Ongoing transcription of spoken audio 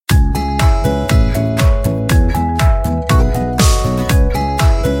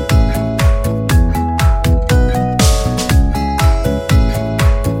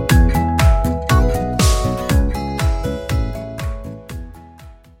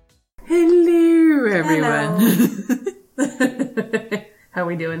win. How are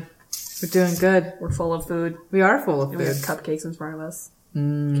we doing? We're doing good. We're full of food. We are full of food. We have cupcakes in front of us.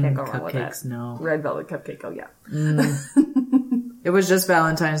 Can't go wrong with that. Cupcakes, no. Red velvet cupcake, oh yeah. It was just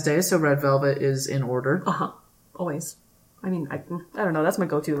Valentine's Day, so red velvet is in order. Always. I mean, I don't know. That's my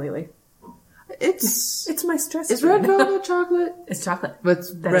go-to lately. It's my stress. Is red velvet chocolate? It's chocolate. But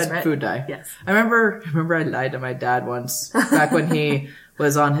red food dye. Yes. I remember I lied to my dad once, back when he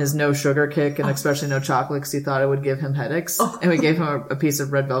was on his no sugar kick and especially no chocolate because he thought it would give him headaches. And we gave him a piece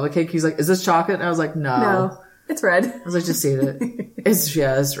of red velvet cake. He's like, is this chocolate? And I was like, no. It's red. I was like, just eat it. It's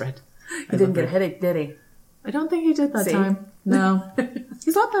red. He didn't get a headache, did he? I don't think he did that time. No.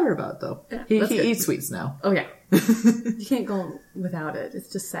 He's a lot better about it, though. Yeah, he eats sweets now. Oh, yeah. You can't go without it.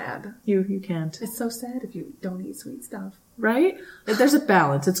 It's just sad. You can't. It's so sad if you don't eat sweet stuff. Right? There's a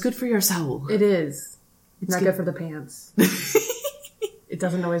balance. It's good for your soul. It is. It's not good for the pants. It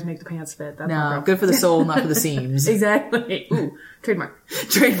doesn't always make the pants fit. That's no, good for the soul, not for the seams. Exactly. Ooh, trademark.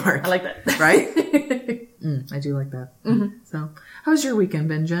 Trademark. I like that. Right? I do like that. So, how's your weekend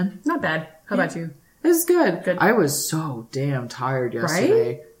been, Jen? Not bad. How about you? It was good. I was so damn tired yesterday.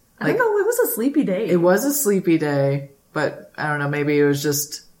 Right? I don't know. It was a sleepy day. It was a sleepy day, but I don't know. Maybe it was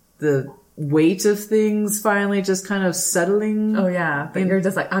just the weight of things finally just kind of settling. Oh, yeah. But you're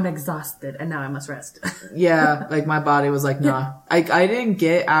just like, I'm exhausted and now I must rest. Yeah. Like my body was like, nah. I didn't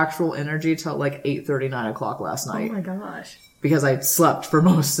get actual energy till like 8:30, 9 o'clock last night. Oh my gosh. Because I slept for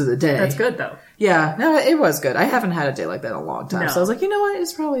most of the day. That's good though. Yeah. No, it was good. I haven't had a day like that in a long time. No. So I was like, you know what?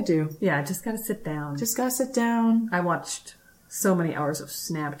 It's probably due. Yeah. Just gotta sit down. Just gotta sit down. I watched so many hours of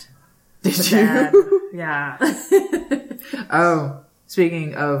Snapped. Did you? Yeah. Oh.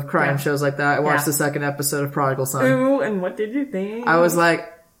 Speaking of crime shows like that, I watched the second episode of Prodigal Son. Ooh, and what did you think? I was like,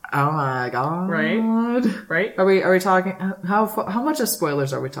 oh my god. Right? Are we talking, how much of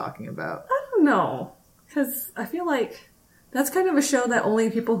spoilers are we talking about? I don't know. Cause I feel like that's kind of a show that only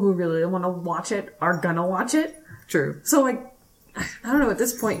people who really want to watch it are gonna watch it. True. So like, I don't know, at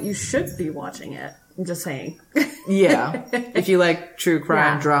this point you should be watching it. I'm just saying. Yeah. If you like true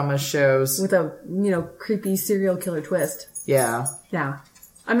crime drama shows. With a, creepy serial killer twist. Yeah. Yeah.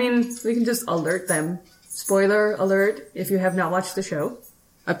 I mean, we can just alert them. Spoiler alert if you have not watched the show.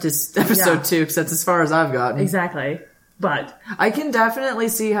 Up to episode 2, because that's as far as I've gotten. Exactly. But I can definitely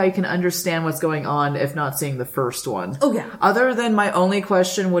see how you can understand what's going on if not seeing the first one. Oh, yeah. Other than my only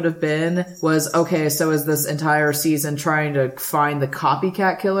question would have been okay, so is this entire season trying to find the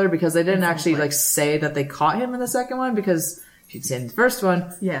copycat killer? Because they didn't actually say that they caught him in the second one, because if you'd seen the first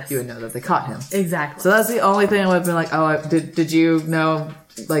one, you would know that they caught him. Exactly. So that's the only thing I would have been like, oh, did you know,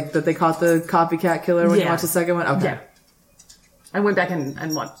 that they caught the copycat killer when you watched the second one? Okay. Yeah. I went back and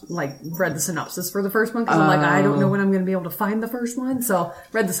watched, read the synopsis for the first one, because I'm like, I don't know when I'm going to be able to find the first one, so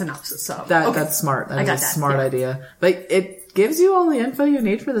read the synopsis, so. That's smart. That's a smart idea. But it gives you all the info you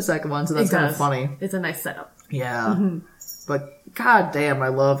need for the second one, so that's kind of funny. It's a nice setup. Yeah. Mm-hmm. But god damn, I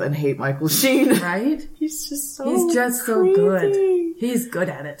love and hate Michael Sheen. Right? He's just so good. He's good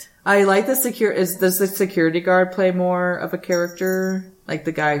at it. I like does the security guard play more of a character? Like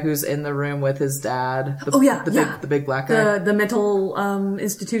the guy who's in the room with his dad. The big black guy. The mental,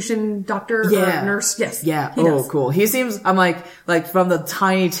 institution doctor or nurse. Yes. Yeah. Does. Cool. He seems, I'm like from the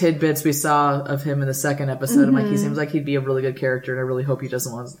tiny tidbits we saw of him in the second episode, I'm like, he seems like he'd be a really good character, and I really hope he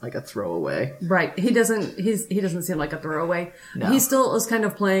doesn't want a throwaway. Right. He doesn't seem like a throwaway. No. He still is kind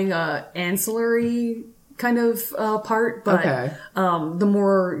of playing a ancillary kind of, part, but, the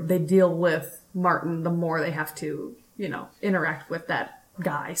more they deal with Martin, the more they have to, interact with that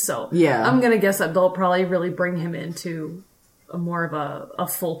guy. So I'm going to guess that they'll probably really bring him into more of a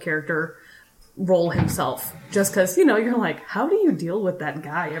full character role himself. Just because, you're like, how do you deal with that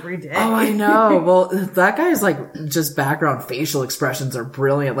guy every day? Oh, I know. Well, that guy's just background facial expressions are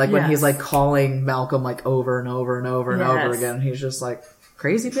brilliant. When he's calling Malcolm over and over and over and over again. He's just like,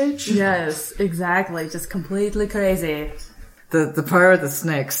 crazy bitch? Yes, exactly. Just completely crazy. The part with the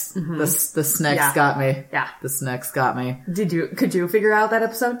snakes. Mm-hmm. The snakes got me. Yeah. The snakes got me. Could you figure out that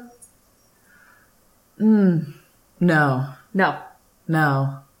episode? No.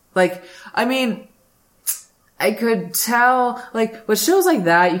 I could tell, with shows like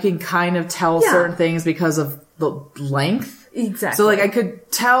that, you can kind of tell certain things because of the length. Exactly. So, I could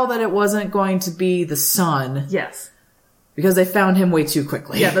tell that it wasn't going to be the son. Yes. Because they found him way too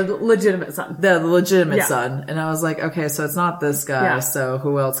quickly. Yeah, the legitimate son. The legitimate son. And I was like, okay, so it's not this guy, so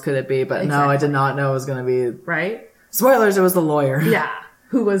who else could it be? But no, I did not know it was going to be... Right? Spoilers, it was the lawyer. Yeah.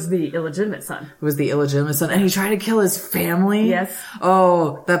 Who was the illegitimate son. And he tried to kill his family. Yes.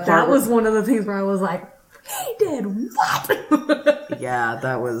 Oh, that part... That was one of the things where I was like, he did what? Yeah,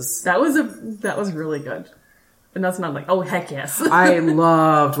 that was really good. And that's not like, oh, heck yes. I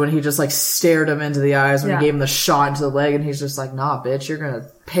loved when he just like stared him into the eyes when Yeah. he gave him the shot into the leg, and he's just like, nah, bitch, you're gonna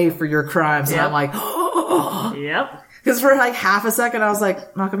pay for your crimes. And Yep. I'm like, Yep. because for like half a second I was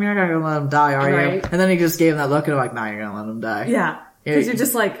like, Malcolm, you're not gonna let him die, are you? Right. And then he just gave him that look, and I'm like, nah, you're gonna let him die. Yeah. Because you're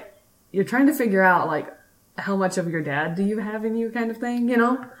just like, you're trying to figure out like, how much of your dad do you have in you kind of thing, you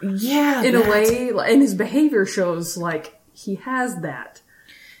know? Yeah. In a way, and his behavior shows like he has that.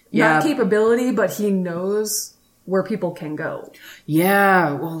 Yeah. Not capability, but he knows where people can go.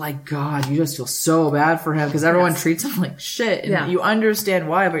 Yeah, well, like, God, you just feel so bad for him because everyone Yes. treats him like shit, and Yeah. you understand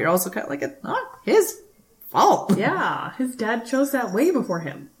why, but you're also kind of like, it's not his fault. Yeah, his dad chose that way before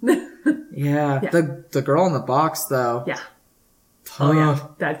him. Yeah. Yeah. The girl in the box, though. Yeah. Oh yeah,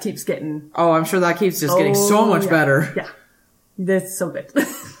 that keeps getting. Oh, I'm sure that keeps just getting so much yeah. better. Yeah, that's so good.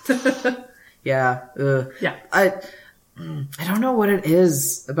 Yeah. Yeah. I don't know what it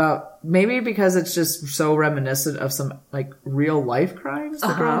is about. Maybe because it's just so reminiscent of some like real life crimes.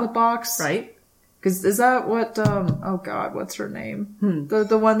 The girl in the box, Right? Because is that what? Oh God, what's her name?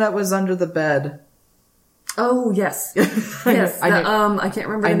 The one that was under the bed. Oh yes, yes. I can't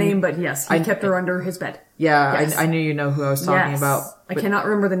remember the knew- name, but yes, he kept her under his bed. Yeah, Yes. I knew you know who I was talking Yes. about. I but- cannot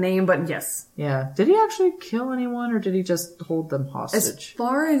remember the name, but yes. Yeah. Did he actually kill anyone, or did he just hold them As hostage?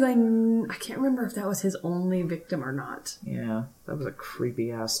 far as I can't remember if that was his only victim or not. Yeah, that was a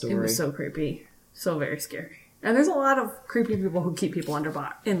creepy ass story. It was so creepy, so very scary. And there's a lot of creepy people who keep people in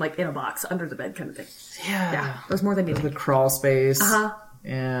a box under the bed kind of thing. yeah. Yeah, there's more than you The think. crawl space. Uh-huh.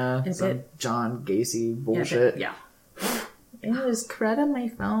 Yeah. In Some bed. John Gacy bullshit. Yeah. It was crud on my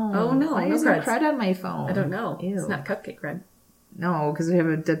phone. Oh, no, Why no is crud. there crud on my phone? I don't know. Ew. It's not cupcake red. No, because we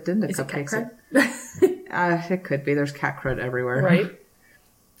haven't dipped into Is it cat cupcakes. crud? It could be. There's cat crud everywhere. Right?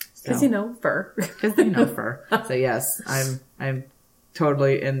 Because So. you know, fur. Because you know fur. So yes, I'm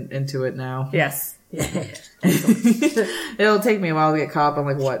totally into it now. Yes. Yeah. It'll take me a while to get caught up on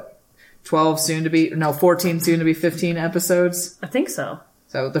like what 14 soon to be 15 episodes. I think so.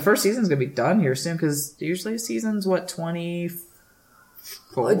 So the first season's gonna be done here soon because usually a season's what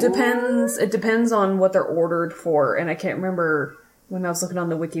 24. It depends. It depends on what they're ordered for, and I can't remember when I was looking on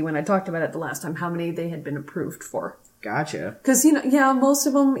the wiki when I talked about it the last time how many they had been approved for. Gotcha. Because most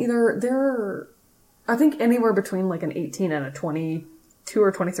of them either they're, I think anywhere between like an 18 and a 22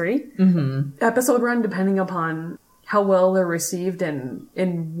 or 23 episode run, depending upon how well they're received and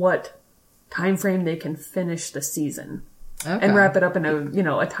in what time frame they can finish the season Okay. and wrap it up in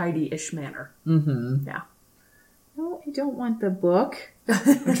a tidy-ish manner. Mm-hmm. Yeah. No, I don't want the book.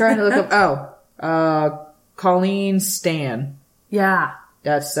 I'm trying to look up. Colleen Stan. Yeah.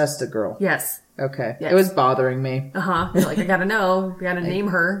 That's the girl. Yes. Okay. Yes. It was bothering me. You're like, I gotta know. We gotta name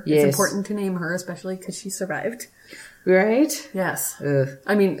her. yes. It's important to name her, especially because she survived. Right? Yes. Ugh.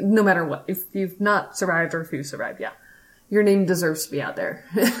 I mean, no matter what. If you've not survived or if you survived, yeah. Your name deserves to be out there.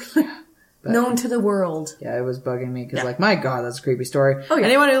 Known to the world. Yeah, it was bugging me because, Yeah. like, my God, that's a creepy story. Oh, yeah.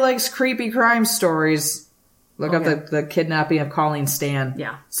 Anyone who likes creepy crime stories, look up yeah. the kidnapping of Colleen Stan.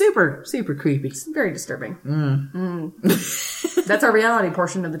 Yeah. Super, super creepy. It's very disturbing. That's our reality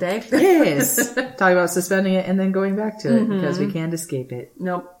portion of the day. Yes. Talk about suspending it and then going back to it because we can't escape it.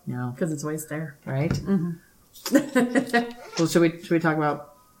 Nope. No. Because it's always there. Right? Well, should we talk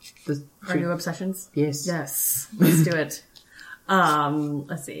about the Our new obsessions? Yes. Yes. Let's do it.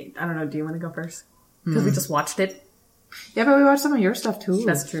 Let's see. I don't know. Do you want to go first? Because we just watched it. Yeah, but we watched some of your stuff too.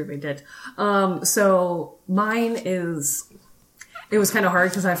 That's true, we did. So mine is, it was kind of hard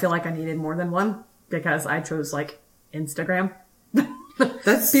because I feel like I needed more than one because I chose like Instagram.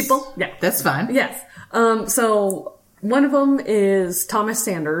 That's People. Yeah. That's fine. Yes. So one of them is Thomas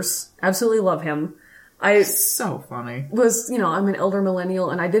Sanders. Absolutely love him. I So funny. was, I'm an elder millennial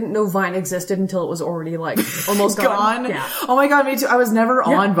and I didn't know Vine existed until it was already like almost Gone. Yeah. Oh my God, me too. I was never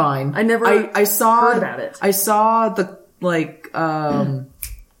on Vine. I never I saw heard about it. I saw the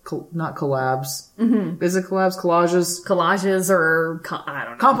not collabs. Mm-hmm. Is it collabs? Collages? Collages or, I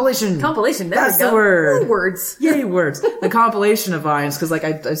don't know. Compilation. Compilation. There That's we go. the word. Ooh, words. Yay, words. The compilation of Vines, because like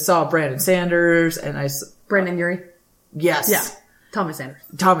I saw Brandon Sanders and Brandon Urie. yes. Yeah. Thomas Sanders.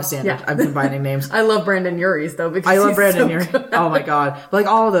 Thomas Sanders. Yeah. I'm combining names. I love Brandon Urie's though because I love he's Brandon so Urie. good. Oh my God. Like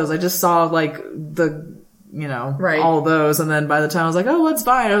all of those. I just saw like Right. all those. And then by the time I was like, oh, what's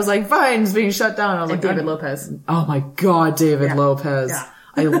Vine? I was like, Vine's being shut down. I was And like, David Lopez. oh my God, David Yeah. Lopez. Yeah.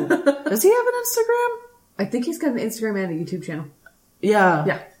 Does he have an Instagram? I think he's got an Instagram and a YouTube channel. Yeah.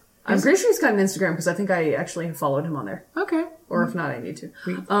 Yeah. I'm pretty sure he's got an Instagram because I think I actually have followed him on there. Okay. Or if not, I need to.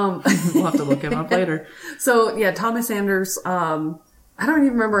 We'll have to look him up later. So yeah, Thomas Sanders, I don't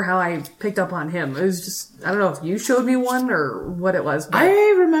even remember how I picked up on him. It was just, I don't know if you showed me one or what it was. But I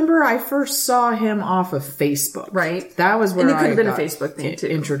remember I first saw him off of Facebook. Right. That was where and it could I have been got a Facebook thing too.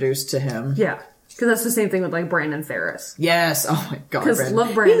 Introduced to him. Yeah. Because that's the same thing with like Brandon Ferris. Yes. Oh my god. Because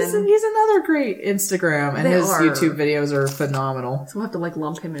love Brandon. He's another great Instagram, and his YouTube videos are phenomenal. So we'll have to like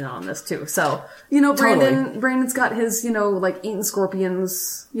lump him in on this too. So, you know, Brandon's got his, you know, like eating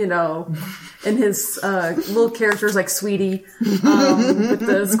scorpions, you know, and his little characters like Sweetie, with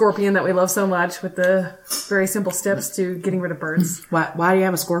the scorpion that we love so much, with the very simple steps to getting rid of birds. Why do you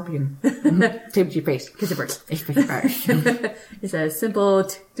have a scorpion? Tape it to your face. Kiss your birds. It's a simple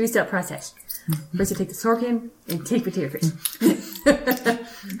 3-step process. First you take the scorpion and tape it to your face.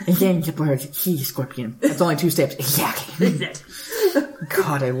 And then the bird, he's scorpion. That's only 2 steps. Exactly.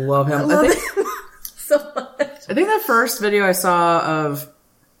 God, I love him. I think so much. I think the first video I saw of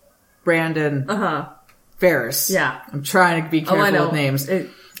Brandon Ferris. Yeah. I'm trying to be careful with names.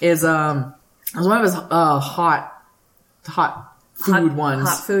 It was one of his hot food ones.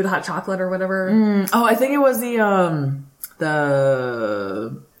 Hot food, hot chocolate or whatever. I think it was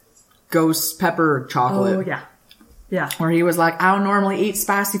the ghost pepper chocolate. Oh, yeah. Yeah. Where he was like, I don't normally eat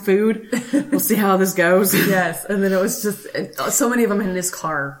spicy food. We'll see how this goes. Yes. And then it was just so many of them in his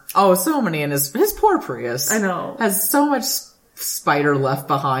car. Oh, so many in his poor Prius. I know. Has so much spider left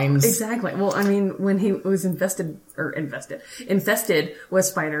behind. Exactly. Well, I mean, when he was infested with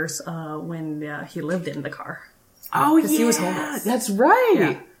spiders, when he lived in the car. Oh, yeah. He was homeless. That's right.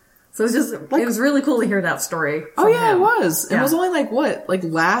 Yeah. So it was just, it was really cool to hear that story. Oh yeah, him. It was. Yeah. It was only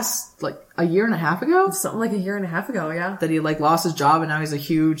a year and a half ago? Something like a year and a half ago, yeah. That he lost his job and now he's a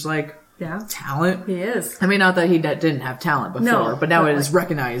huge talent. He is. I mean, not that he didn't have talent before, but now it is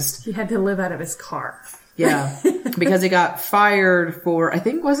recognized. He had to live out of his car. Yeah. Because he got fired for, I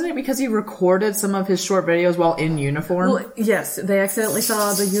think, wasn't it because he recorded some of his short videos while in uniform? Well, yes. They accidentally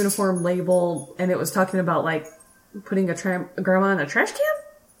saw the uniform label and it was talking about putting a grandma in a trash can?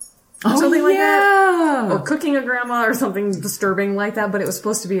 Or something like that. Or cooking a grandma or something disturbing like that, but it was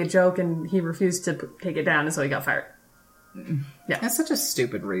supposed to be a joke and he refused to take it down and so he got fired. Yeah. That's such a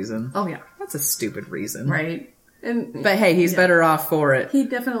stupid reason. Oh yeah. That's a stupid reason. Right. But hey, he's better off for it. He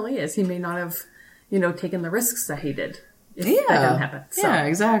definitely is. He may not have, taken the risks that he did. If that didn't happen. So. Yeah,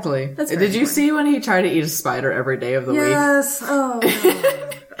 exactly. Did you see when he tried to eat a spider every day of the week? Yes. Oh,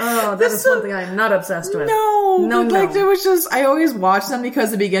 oh, that is something I'm not obsessed with. No. It was just, I always watch them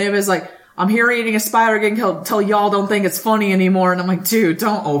because the beginning of it is I'm here eating a spider getting killed till y'all don't think it's funny anymore. And I'm like, dude,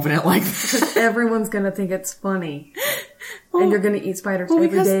 don't open it like that. Because everyone's gonna think it's funny. And you're gonna eat spiders every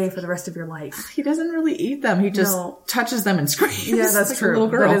day for the rest of your life. He doesn't really eat them. He just touches them and screams. Yeah, that's true. A little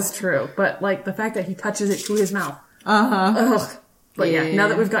girl. That is true. But the fact that he touches it to his mouth. Uh-huh. But yeah, now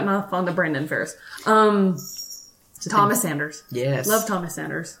that we've gotten off on the Brandon Ferris. Thomas Sanders. Yes. Love Thomas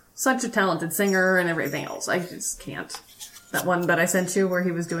Sanders. Such a talented singer and everything else. I just can't. That one that I sent you where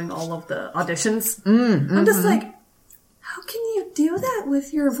he was doing all of the auditions. I'm just like, how can you do that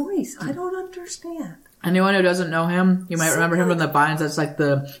with your voice? I don't understand. Anyone who doesn't know him, you might remember him from the Vines. That's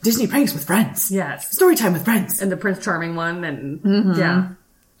the Disney Pranks with Friends. Yes. Storytime with Friends. And the Prince Charming one. And yeah.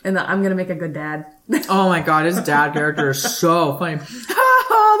 And the I'm gonna make a good dad. Oh my god, his dad character is so funny.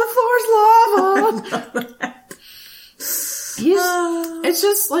 Ah, the floor's lava. It's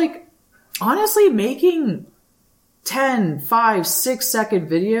just honestly making 10, 5, 6 second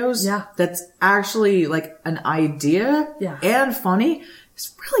videos. Yeah. That's actually an idea. Yeah. And funny.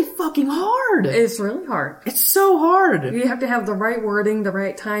 It's really fucking hard. It's really hard. It's so hard. You have to have the right wording, the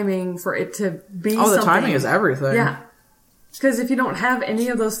right timing for it to be something. The timing is everything. Yeah. Because if you don't have any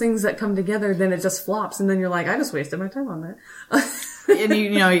of those things that come together, then it just flops, and then you're like, I just wasted my time on that. And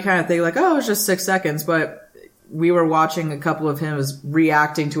you kind of think it's just 6 seconds, but we were watching a couple of him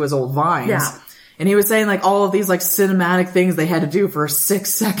reacting to his old Vines. Yeah. And he was saying all of these cinematic things they had to do for a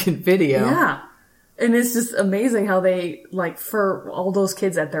 6 second video. Yeah. And it's just amazing how they, for all those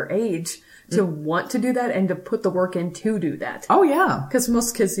kids at their age, to want to do that and to put the work in to do that. Oh, yeah. Because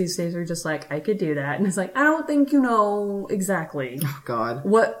most kids these days are just I could do that. And it's I don't think you know exactly. Oh, God.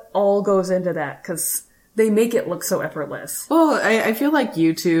 What all goes into that, because they make it look so effortless. Well, I feel like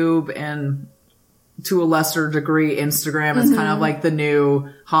YouTube and, to a lesser degree, Instagram is kind of the new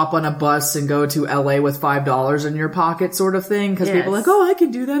hop on a bus and go to LA with $5 in your pocket sort of thing. Because people are I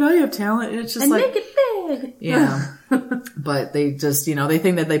can do that. I have talent. And it's just make it big. Yeah. But they just, they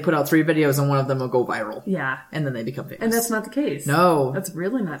think that they put out 3 videos and one of them will go viral. Yeah. And then they become famous. And that's not the case. No. That's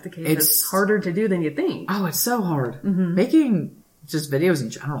really not the case. It's harder to do than you think. Oh, it's so hard. Making just videos in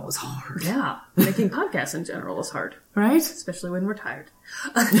general is hard. Yeah. Making podcasts in general is hard. Right? Especially when we're tired.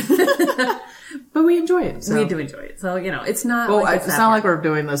 But we enjoy it. So. We do enjoy it. So, it's not well, it's not like we're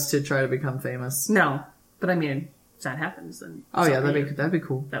doing this to try to become famous. No. But I mean, if that happens, then... Oh, yeah, that'd be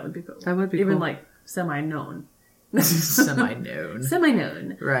cool. That would be cool. That would be Even cool. like semi-known. Semi-known.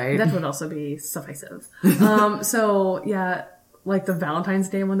 Semi-known. Right. That would also be sufficient. So, yeah, like the Valentine's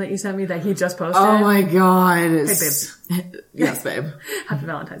Day one that you sent me that he just posted. Oh my god. Hey, babe. Yes, babe. Happy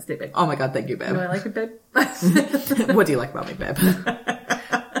Valentine's Day, babe. Oh my god, thank you, babe. Do I like it, babe? What do you like about me, babe?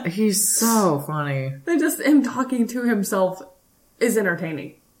 He's so funny. And just him talking to himself is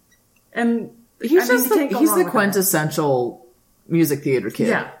entertaining. And he's he's the quintessential music theater kid.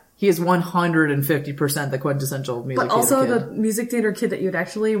 Yeah. He is 150% the quintessential music but also theater kid. the music theater kid that you'd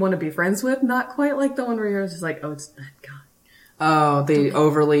actually want to be friends with, not quite like the one where you're just like, oh, it's that guy. Oh, the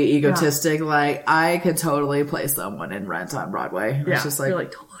overly egotistic, like, I could totally play someone in Rent on Broadway. Yeah. It's just like, you're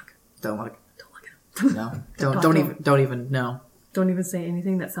like, don't look. Don't look. Don't look at him. No. Don't even, no. Don't even say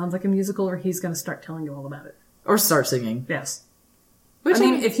anything that sounds like a musical or he's going to start telling you all about it. Or start singing. Yes. Which I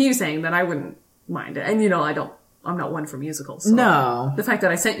mean, if he sang, then I wouldn't mind it. And I'm not one for musicals. So no. The fact that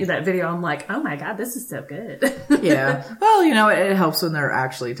I sent you that video, I'm like, oh my god, this is so good. Yeah. Well, it helps when they're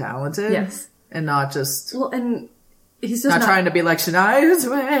actually talented. Yes. And not just... Well, and he's just not trying to be like Shania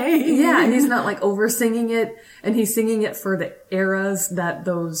Twain. Yeah, and he's not like over singing it, and he's singing it for the eras that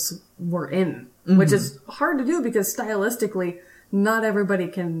those were in, which is hard to do because stylistically, not everybody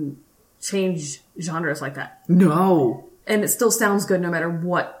can change genres like that. No. And it still sounds good no matter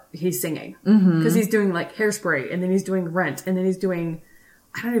what he's singing. Because he's doing like Hairspray, and then he's doing Rent, and then he's doing,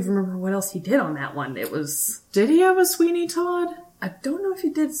 I don't even remember what else he did on that one. It was... Did he have a Sweeney Todd? I don't know if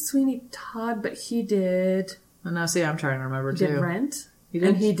he did Sweeney Todd, but he did... Oh, no, see, I'm trying to remember too. He did Rent. He did?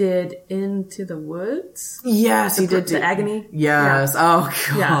 And he did Into the Woods. Yes, he did. The Agony. Yes. Yeah. Oh,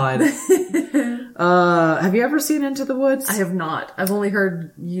 God. Yeah. Have you ever seen Into the Woods? I have not. I've only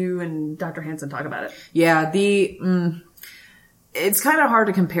heard you and Dr. Hansen talk about it. Yeah, it's kind of hard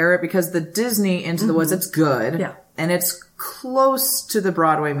to compare it because the Disney Into the Woods, it's good. Yeah. And it's close to the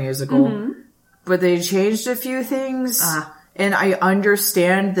Broadway musical. But they changed a few things. And I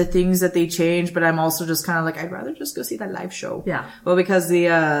understand the things that they changed, but I'm also just kind of like, I'd rather just go see that live show. Yeah. Well, because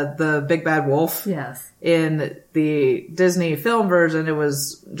the Big Bad Wolf. Yes. In the Disney film version, it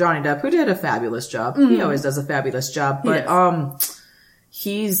was Johnny Depp, who did a fabulous job. He always does a fabulous job. But,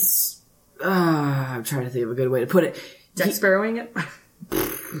 he's, I'm trying to think of a good way to put it. Jack Sparrowing it?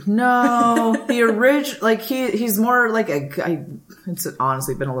 No, the original, like he's more like it's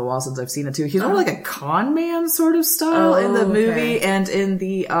honestly been a little while since I've seen it too. He's more like a con man sort of style in the movie, and in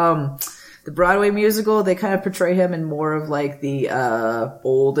the Broadway musical, they kind of portray him in more of like the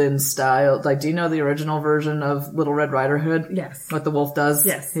olden style. Like, do you know the original version of Little Red Riding Hood? Yes. What the wolf does?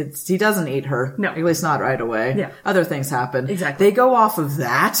 Yes. He doesn't eat her. No. At least not right away. Yeah. Other things happen. Exactly. They go off of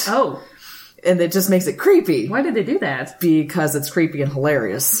that. Oh. And it just makes it creepy. Why did they do that? Because it's creepy and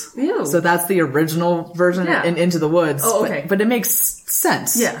hilarious. Ew. So that's the original version in Into the Woods. Oh, okay. But it makes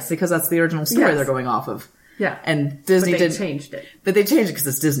sense. Yes. Because that's the original story they're going off of. Yeah. And Disney changed it. But they changed it because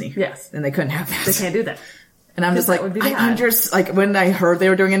it's Disney. Yes. And they couldn't have that. They can't do that. And I'm just like, like when I heard they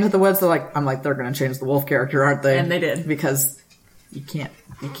were doing Into the Woods, they're going to change the wolf character, aren't they? And they did. Because you can't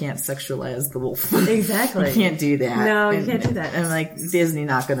sexualize the wolf. Exactly. You can't do that. No, you can't do that. And like, Disney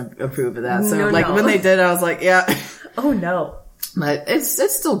not going to approve of that. So No. when they did, I was like, yeah. Oh no. But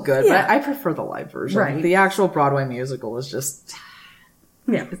it's still good, Yeah. but I prefer the live version. Right. The actual Broadway musical is just,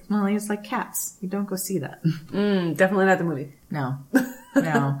 Yeah. it's like Cats. You don't go see that. Definitely not the movie. No.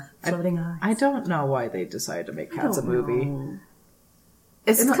 Floating Eyes. I don't know why they decided to make Cats a movie. Know.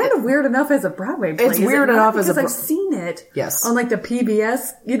 It's kind of weird enough as a Broadway play. It's weird enough as a because I've seen it. Yes. On like the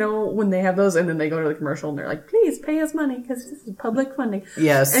PBS, when they have those and then they go to the commercial and they're like, please pay us money because this is public funding.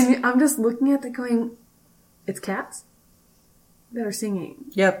 Yes. And I'm just looking at it going, it's cats that are singing.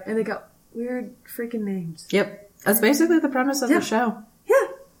 Yep. And they got weird freaking names. Yep. That's basically the premise of the show. Yeah.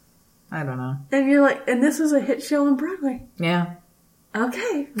 I don't know. And you're like, and this was a hit show on Broadway. Yeah.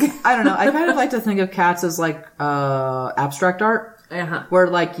 Okay. I don't know. I kind of like to think of Cats as like abstract art. Uh-huh. Where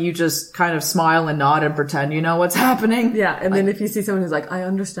like you just kind of smile and nod and pretend you know what's happening. Yeah, and then if you see someone who's like, I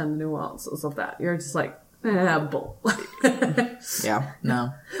understand the nuances of that, you're just like, bull. Yeah,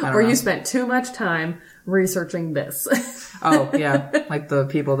 no. Or you spent too much time researching this. Oh, yeah. Like the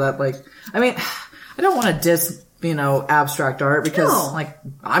people that like, I mean, I don't want to diss, abstract art because like,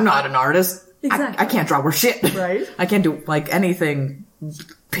 I'm not an artist. Exactly. I can't draw worth shit. Right. I can't do like anything,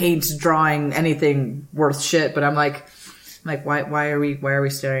 paint, drawing, anything worth shit, but I'm like, Like, why are we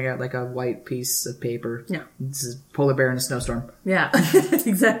staring at like a white piece of paper? Yeah. This is polar bear in a snowstorm. Yeah,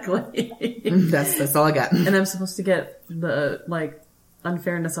 exactly. That's all I got. And I'm supposed to get the, like,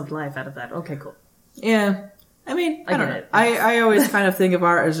 unfairness of life out of that. Okay, cool. Yeah. I mean, I don't know. it. I always kind of think of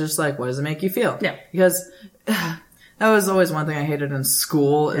art as just like, what does it make you feel? Yeah. Because that was always one thing I hated in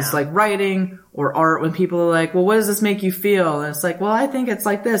school is like writing or art when people are like, well, what does this make you feel? And it's like, well, I think it's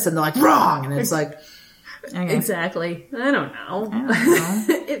like this. And they're like, wrong. And it's like, okay. Exactly. I don't know.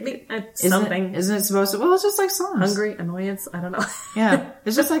 It's something. Isn't it supposed to? Well, it's just like songs. Hungry, annoyance, I don't know. Yeah.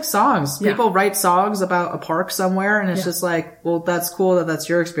 It's just like songs. Yeah. People write songs about a park somewhere and it's just like, well, that's cool that that's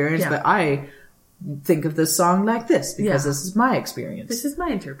your experience, but I think of this song like this because this is my experience. This is my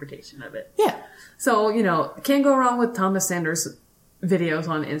interpretation of it. Yeah. So, you know, can't go wrong with Thomas Sanders videos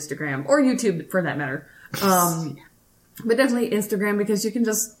on Instagram or YouTube for that matter. But definitely Instagram because you can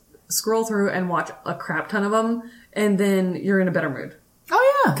just scroll through and watch a crap ton of them and then you're in a better mood.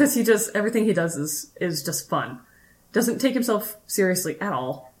 Oh yeah. Because everything he does is just fun. Doesn't take himself seriously at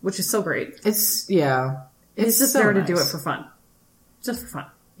all, which is so great. It's just so there to nice. do it for fun. Just for fun.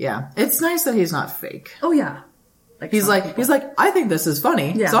 Yeah. It's nice that he's not fake. Oh yeah. He's like, I think this is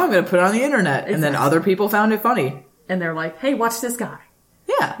funny, so I'm going to put it on the internet. Exactly. And then other people found it funny. And they're like, hey, watch this guy.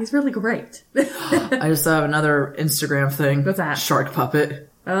 Yeah. He's really great. I just have another Instagram thing. What's that? Shark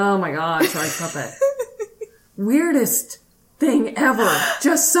Puppet. Oh my god, Shark Puppet. Weirdest thing ever.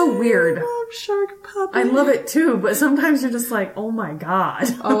 Just so weird. I love Shark Puppet. I love it too, but sometimes you're just like, oh my god.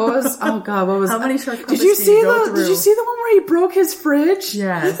 What was How many Shark Puppets did you see go through? Did you see the one where he broke his fridge?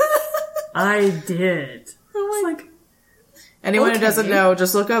 Yes. I did. It's like, anyone who doesn't know,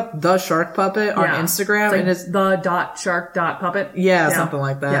 just look up the Shark Puppet on Instagram, like and it's the.shark.puppet. Yeah, something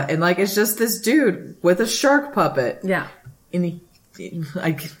like that. Yeah. And like, it's just this dude with a shark puppet. Yeah. And you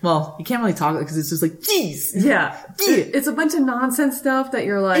can't really talk because it's just like cheese. Yeah. It's a bunch of nonsense stuff that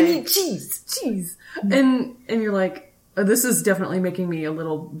you're like, I need cheese. And you're like, oh, this is definitely making me a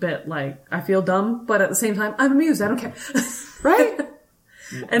little bit like, I feel dumb, but at the same time, I'm amused. I don't care. Right?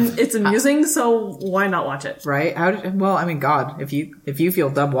 And it's amusing, so why not watch it? Right? God, if you feel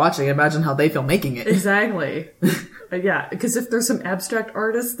dumb watching it, imagine how they feel making it. Exactly. Yeah, because if there's some abstract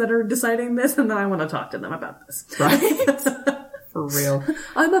artists that are deciding this, and then I want to talk to them about this. Right? For real.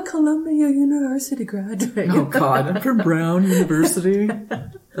 I'm a Columbia University graduate. Oh god, I'm from Brown University.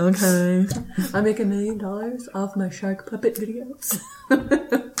 Okay. I make $1 million off my Shark Puppet videos.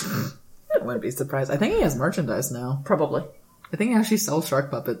 I wouldn't be surprised. I think he has merchandise now. Probably. I think he actually sells shark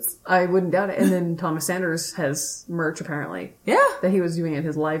puppets. I wouldn't doubt it. And then Thomas Sanders has merch apparently. Yeah. That he was doing at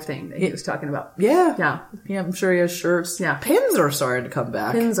his live thing that he was talking about. Yeah. Yeah. Yeah, I'm sure he has shirts. Yeah. Pins are starting to come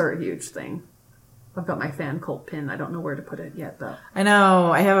back. Pins are a huge thing. I've got my fan cult pin. I don't know where to put it yet though. I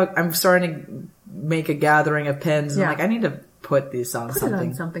know. I'm starting to make a gathering of pins. And I'm like, I need to put these on something. Put it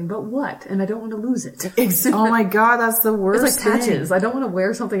on something, but what? And I don't want to lose it. Oh my god, that's the worst. It's like patches. I don't want to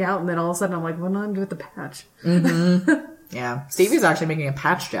wear something out and then all of a sudden I'm like, what do I do with the patch? Mm-hmm. Yeah. Stevie's actually making a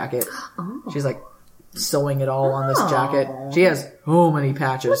patch jacket. Oh. She's like sewing it all on this jacket. She has so many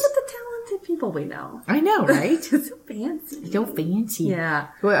patches. Look at the talented people we know. I know, right? It's so fancy. So fancy. Yeah.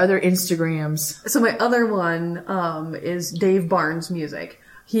 What other Instagrams? So my other one is Dave Barnes Music.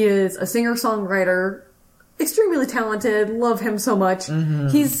 He is a singer-songwriter, extremely talented, love him so much. Mm-hmm.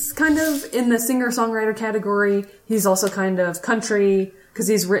 He's kind of in the singer-songwriter category. He's also kind of country, because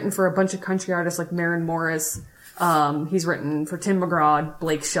he's written for a bunch of country artists like Maren Morris. He's written for Tim McGraw,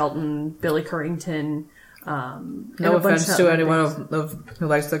 Blake Shelton, Billy Currington. No offense to anyone who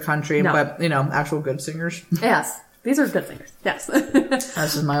likes the country, but, actual good singers. Yes. These are good singers. Yes. That's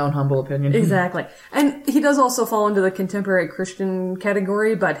just my own humble opinion. Exactly. And he does also fall into the contemporary Christian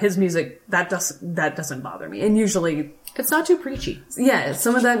category, but his music, that doesn't bother me. And usually it's not too preachy. Yeah,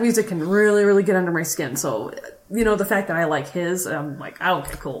 some of that music can really, really get under my skin. So, the fact that I like his, I'm like, oh,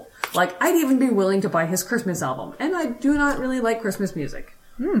 okay, cool. Like, I'd even be willing to buy his Christmas album. And I do not really like Christmas music.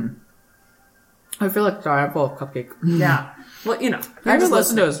 I feel like I'm full of cupcake. Yeah. Well, I haven't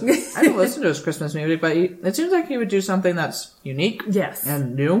listened to his Christmas music, but it seems like he would do something that's unique. Yes.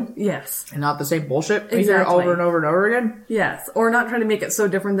 And new. Yes. And not the same bullshit we hear over and over and over again. Yes. Or not trying to make it so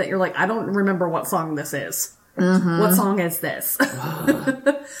different that you're like, I don't remember what song this is. Mm-hmm. What song is this?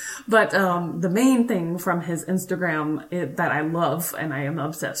 But the main thing from his Instagram that I love and I am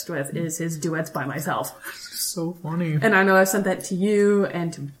obsessed with is his duets by myself. So funny. And I know I've sent that to you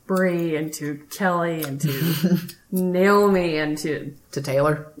and to Bree and to Kelly and to Naomi and to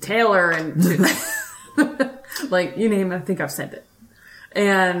Taylor and to like you name it, I think I've sent it.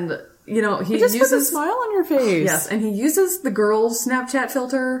 And you know, he just uses puts a smile on your face. Yes, and he uses the girl's Snapchat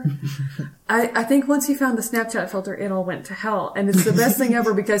filter. I think once he found the Snapchat filter, it all went to hell. And it's the best thing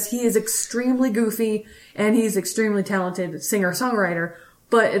ever because he is extremely goofy and he's extremely talented singer-songwriter.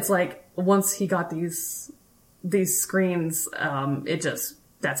 But it's like, once he got these screens,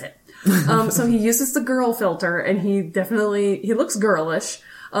 that's it. So he uses the girl filter and he looks girlish,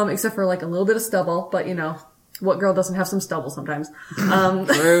 except for like a little bit of stubble, but you know, what girl doesn't have some stubble sometimes?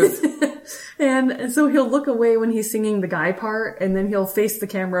 And so he'll look away when he's singing the guy part, and then he'll face the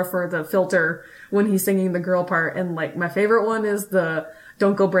camera for the filter when he's singing the girl part. And like, my favorite one is the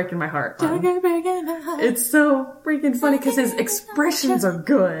Don't Go Breaking My Heart. It's so freaking funny because his expressions are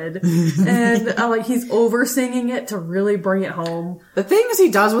good. And like, he's over singing it to really bring it home. The things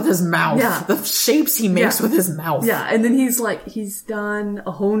he does with his mouth. The shapes he makes with his mouth. Yeah. And then he's done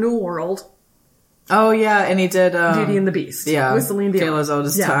A Whole New World. Oh yeah, and he did Beauty and the Beast. Yeah, with Celine Dion. Taylor's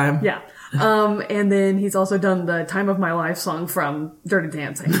Oldest Time. Yeah. And then he's also done the Time of My Life song from Dirty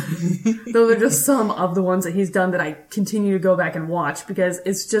Dancing. Those are just some of the ones that he's done that I continue to go back and watch because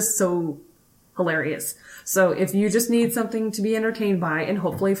it's just so hilarious. So if you just need something to be entertained by and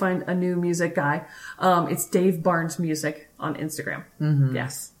hopefully find a new music guy, it's Dave Barnes Music on Instagram. Mm-hmm.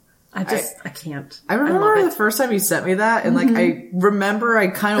 Yes. I can't. I remember the first time you sent me that, and like, I remember I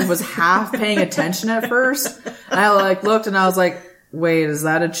kind of was half paying attention at first, and I like looked and I was like, wait, is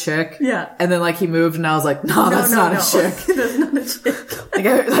that a chick? Yeah. And then like he moved and I was like, no, that's not a chick. That's not a chick.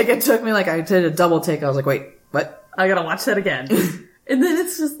 like it took me like, I did a double take. I was like, wait, what? I gotta watch that again. And then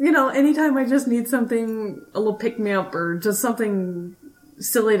it's just, you know, anytime I just need something, a little pick me up or just something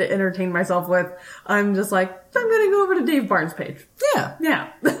silly to entertain myself with, I'm just like, I'm gonna go over to Dave Barnes' page. Yeah.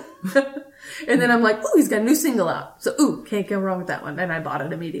 Yeah. And then I'm like, ooh, he's got a new single out. So, ooh, can't go wrong with that one. And I bought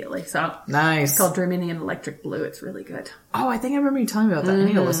it immediately. So nice. It's called Dreaming in Electric Blue. It's really good. Oh, I think I remember you telling me about that. I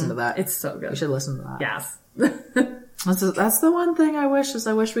need to listen to that. It's so good. You should listen to that. Yes. That's the one thing I wish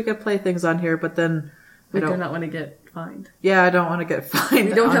we could play things on here, but then we do not want to get fined. Yeah, I don't want to get fined.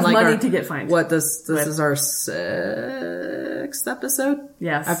 We don't have money to get fined. What, this is our 6th episode?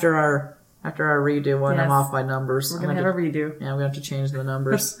 Yes. After our redo one, I'm off by numbers. We're going to have a redo. Yeah, we have to change the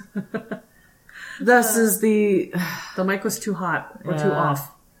numbers. This is the mic was too hot or too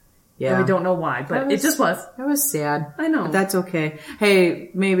off. Yeah. And we don't know why, but it just was. It was sad. I know. But that's okay.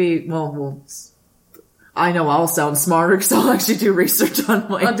 Hey, maybe, I know I'll sound smarter because I'll actually do research on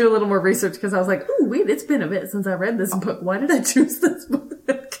my... I'll do a little more research because I was like, ooh, wait, it's been a bit since I read this book. Why did I choose this book?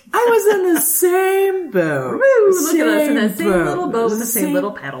 I was in the same boat. Woo, look at us in the same little boat with the same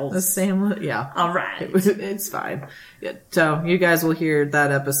little pedals. The same, yeah. All right. It's fine. Yeah, so you guys will hear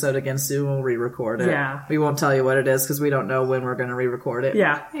that episode again soon. We'll re-record it. Yeah. We won't tell you what it is because we don't know when we're going to re-record it.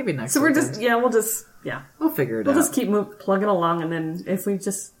 Yeah. Maybe next week. So we'll figure it out. We'll just keep plugging along, and then if we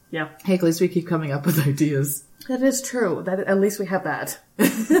just, Hey, at least we keep coming up with ideas. That is true. That at least we have that.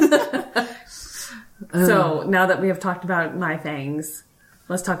 So now that we have talked about my things,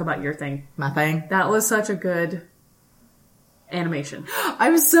 let's talk about your thing. My thing? That was such a good animation.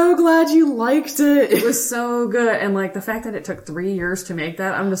 I'm so glad you liked it. It was so good. And like the fact that it took 3 years to make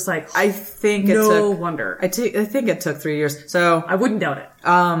that, I'm just like, I think no wonder. I think it took 3 years. So I wouldn't doubt it.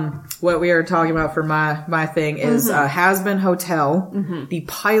 What we are talking about for my thing is Has Been Hotel. Mm-hmm. The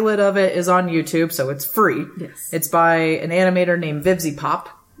pilot of it is on YouTube, so it's free. Yes. It's by an animator named Vivzy Pop,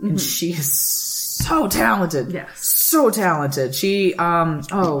 and she is so talented. Yes. So talented. She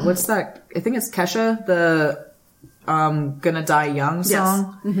what's that? I think it's Kesha, the Gonna Die Young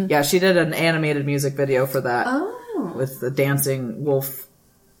song. Yes. Mm-hmm. Yeah, she did an animated music video for that. Oh. With the dancing wolf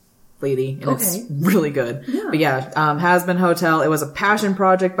lady, and it's really good. Yeah. But yeah, Has Been Hotel. It was a passion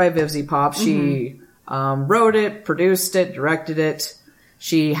project by Vivzy Pop. She wrote it, produced it, directed it.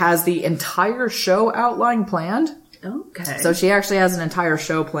 She has the entire show outline planned. Okay. So she actually has an entire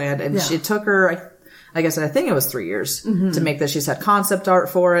show planned, and it took her, like I said, I think it was 3 years to make this. She's had concept art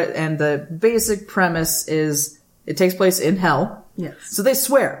for it, and the basic premise is it takes place in hell. Yes. So they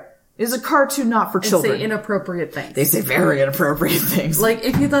swear. It's a cartoon not for children. They say inappropriate things. They say very inappropriate things. Like,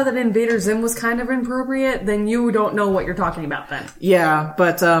 if you thought that Invader Zim was kind of inappropriate, then you don't know what you're talking about then. Yeah,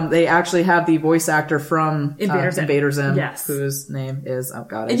 but they actually have the voice actor from Invader Zim. Yes. Whose name is,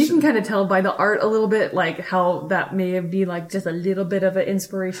 and you can kind of tell by the art a little bit, like, how that may be, like, just a little bit of an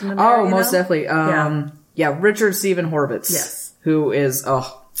inspiration in there, most definitely. Richard Stephen Horvitz. Yes. Who is,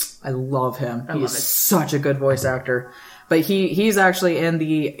 I love him. He's such a good voice actor. But he's actually in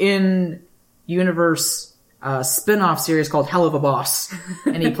the in-universe spin-off series called Hell of a Boss.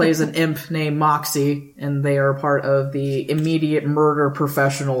 And he plays an imp named Moxie, and they are part of the Immediate Murder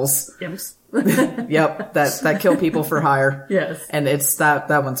Professionals. Imps. Yep, that kill people for hire. Yes. And it's that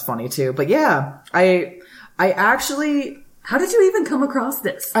one's funny too. But yeah, I actually... How did you even come across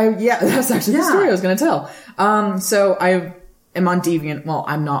this? That's actually the story I was going to tell. So I am on DeviantArt. Well,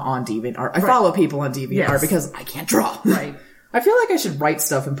 I'm not on DeviantArt. I follow people on DeviantArt because I can't draw. Right. I feel like I should write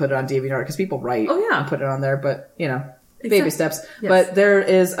stuff and put it on DeviantArt because people write and put it on there, but baby steps. Yes. But there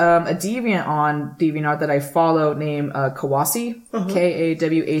is a deviant on DeviantArt that I follow named Kawacy,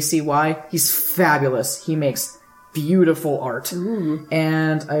 Kawacy. He's fabulous. He makes beautiful art. Ooh.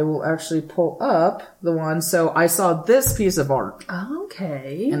 And I will actually pull up the one. So I saw this piece of art.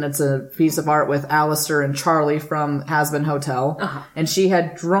 Okay. And it's a piece of art with Alistair and Charlie from Hazbin Hotel. And she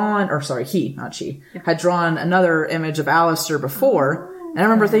had drawn, he, not she, had drawn another image of Alistair before. And I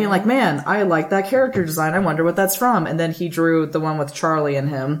remember thinking like, man, I like that character design. I wonder what that's from. And then he drew the one with Charlie and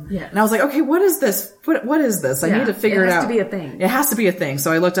him. Yes. And I was like, okay, what is this? What is this? I need to figure it out. It has to be a thing. It has to be a thing.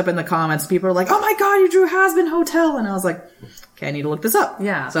 So I looked up in the comments. People were like, oh my God, you drew Hazbin Hotel. And I was like, okay, I need to look this up.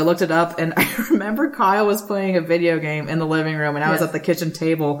 Yeah. So I looked it up and I remember Kyle was playing a video game in the living room and I was at the kitchen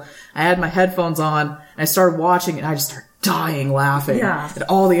table. I had my headphones on and I started watching and I just started dying laughing at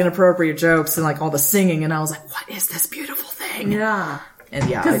all the inappropriate jokes and like all the singing. And I was like, what is this beautiful thing? Yeah. And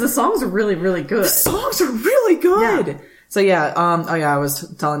because the songs are really, really good. The songs are really good. Yeah. So I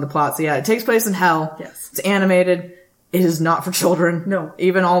was telling the plot. So it takes place in hell. Yes. It's animated. It is not for children. No.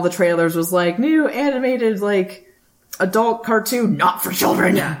 Even all the trailers was like, new animated, like, adult cartoon, not for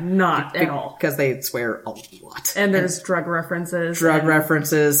children. Yeah, not at all. Because they swear a lot. And there's drug references.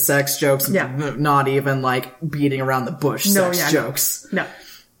 References, sex jokes. Yeah. Not even, like, beating around the bush jokes. No.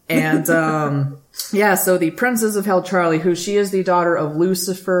 And, so the Princess of Hell, Charlie, who she is the daughter of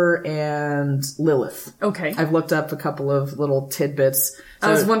Lucifer and Lilith. Okay. I've looked up a couple of little tidbits. So,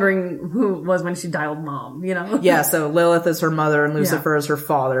 I was wondering who it was when she dialed mom, Yeah, so Lilith is her mother and Lucifer is her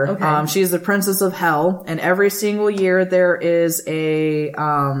father. Okay. She's the Princess of Hell, and every single year there is a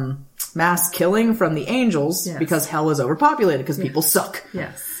mass killing from the angels because hell is overpopulated because people suck.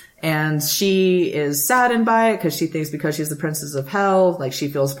 Yes. And she is saddened by it because she thinks because she's the Princess of Hell, like she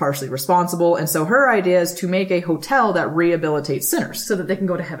feels partially responsible. And so her idea is to make a hotel that rehabilitates sinners. So that they can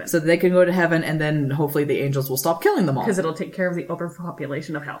go to heaven. So that they can go to heaven and then hopefully the angels will stop killing them all. Because it'll take care of the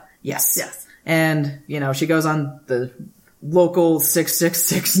overpopulation of hell. Yes. Yes. And, she goes on the local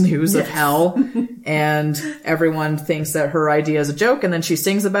 666 news of hell and everyone thinks that her idea is a joke and then she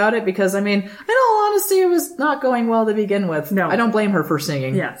sings about it because in all honesty it was not going well to begin with. No. I don't blame her for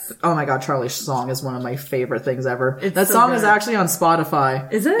singing. Yes. Oh my God, Charlie's song is one of my favorite things ever. That song is actually on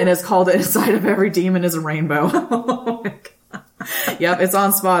Spotify. Is it? And it's called Inside of Every Demon is a Rainbow. Oh my God. Yep, it's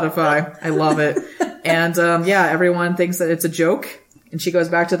on Spotify. I love it. And everyone thinks that it's a joke. And she goes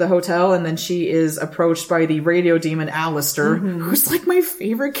back to the hotel and then she is approached by the radio demon Alistair, who's like my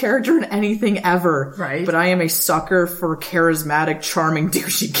favorite character in anything ever. Right. But I am a sucker for charismatic, charming,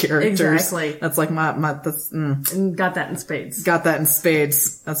 douchey characters. Exactly. That's like that's, And got that in spades. Got that in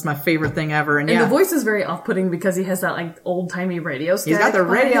spades. That's my favorite thing ever. And the voice is very off-putting because he has that like old-timey radio static. He's got the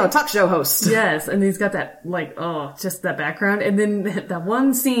radio talk show host. Yes. And he's got that just that background. And then that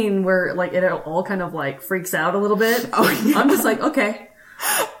one scene where like it all kind of like freaks out a little bit. Oh, yeah. I'm just like, okay.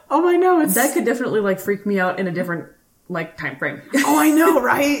 Oh, I know. That could definitely like freak me out in a different like time frame. Oh, I know,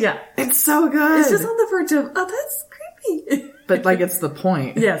 right? Yeah. It's so good. It's just on the verge of, that's creepy. But like it's the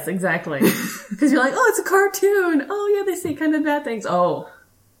point. Yes, exactly. Because you're like, it's a cartoon. Oh yeah, they say kind of bad things. Oh,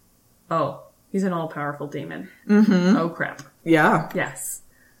 he's an all-powerful demon. Mm-hmm. Oh crap. Yeah. Yes.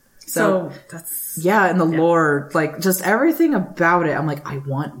 So that's... Yeah, and the lore, like just everything about it, I'm like, I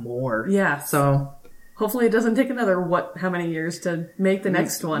want more. Yeah. So... Hopefully it doesn't take another, how many years to make the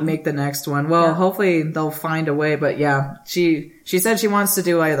next one. Make the next one. Well, hopefully they'll find a way, but she said she wants to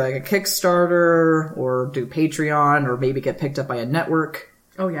do either like a Kickstarter or do Patreon or maybe get picked up by a network.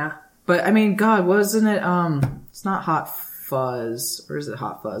 Oh yeah. But God, wasn't it, it's not Hot Fuzz, or is it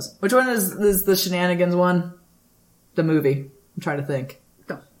Hot Fuzz? Which one is the Shenanigans one? The movie. I'm trying to think.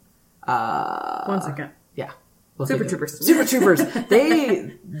 Oh. 1 second. Yeah. Super Troopers.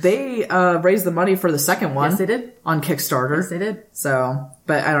 They raised the money for the second one. Yes, they did. On Kickstarter. Yes, they did. So,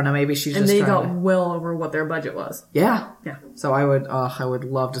 but I don't know, maybe she's and just they got well over what their budget was. Yeah. Yeah. So I would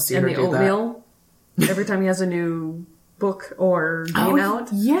love to see her do that. And the oatmeal, every time he has a new book or game out.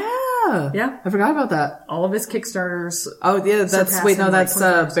 Yeah. Yeah. I forgot about that. All of his Kickstarters. Oh, yeah,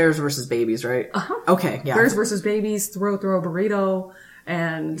 that's Bears vs. Babies, right? Uh-huh. Okay, yeah. Bears vs. Babies, Throw Burrito,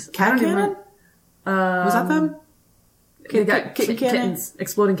 and... Cat Cannon? Was that them? They got kittens.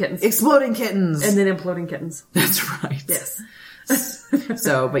 Exploding kittens. Exploding kittens. And then imploding kittens. That's right. Yes.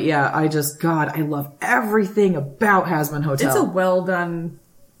 So, but yeah, I love everything about Hazbin Hotel. It's a well done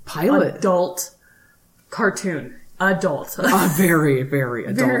pilot. Adult cartoon. Adult. A very, very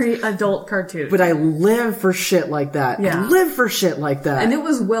adult. Very adult cartoon. But I live for shit like that. Yeah. I live for shit like that. And it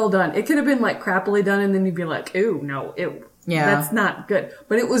was well done. It could have been like crappily done and then you'd be like, ooh, no, that's not good.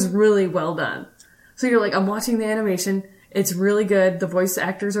 But it was really well done. So you're like, I'm watching the animation. It's really good. The voice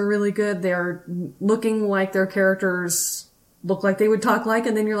actors are really good. They're looking like their characters look like they would talk like,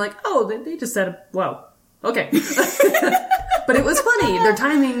 and then you're like, oh, they just said, whoa, okay. But it was funny. Their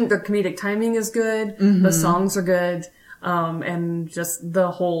comedic timing is good. Mm-hmm. The songs are good. And just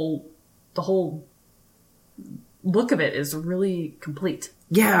the whole look of it is really complete.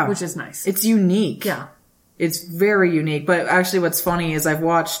 Yeah. Which is nice. It's unique. Yeah. It's very unique. But actually what's funny is I've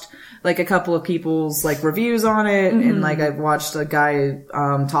watched like a couple of people's like reviews on it, mm-hmm. and like I've watched a guy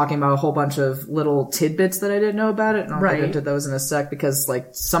talking about a whole bunch of little tidbits that I didn't know about it, and I'll get into those in a sec because like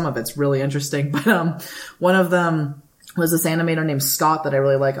some of it's really interesting. But one of them was this animator named Scott that I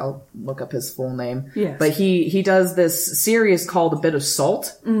really like. I'll look up his full name. Yes. But he does this series called A Bit of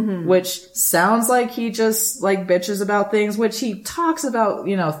Salt, mm-hmm. which sounds like he just like bitches about things, which he talks about,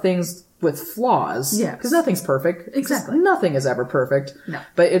 you know, things with flaws. Yeah. Because nothing's perfect. Exactly. Nothing is ever perfect. No.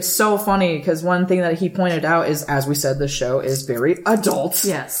 But it's so funny because one thing that he pointed out is, as we said, the show is very adult.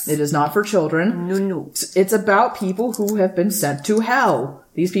 Yes. It is not for children. No. It's about people who have been sent to hell.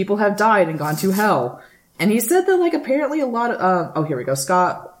 These people have died and gone to hell. And he said that like apparently a lot of, here we go.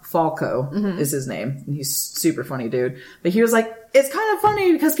 Scott Falco mm-hmm. is his name. And he's super funny dude. But he was like, it's kind of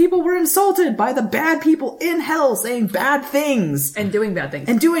funny because people were insulted by the bad people in hell saying bad things. And doing bad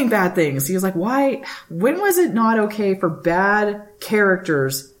things. He was like, why, when was it not okay for bad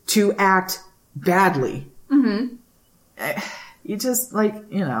characters to act badly? Mm-hmm. You just like,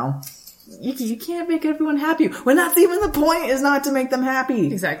 you know, you can't make everyone happy when that's even the point, is not to make them happy.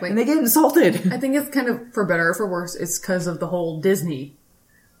 Exactly. And they get insulted. I think it's kind of, for better or for worse, it's because of the whole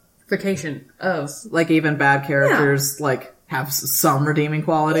Disney-fication of like even bad characters like have some redeeming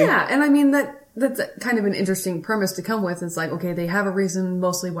quality. Yeah, and I mean that's kind of an interesting premise to come with. It's like, okay, they have a reason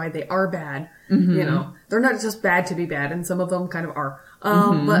mostly why they are bad. Mm-hmm. You know, they're not just bad to be bad, and some of them kind of are.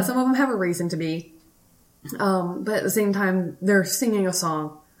 Mm-hmm. But some of them have a reason to be. But at the same time, they're singing a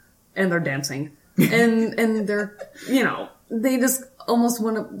song and they're dancing, and they're, you know, they just almost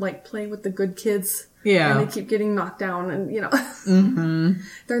want to like play with the good kids. Yeah. And they keep getting knocked down and, you know, mm-hmm.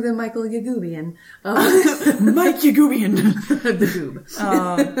 they're the Michael Yagubian. Mike Yagubian. The Goob.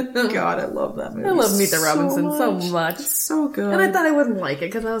 Oh, God, I love that movie. I love Meet the Robinsons so much. So good. And I thought I wouldn't like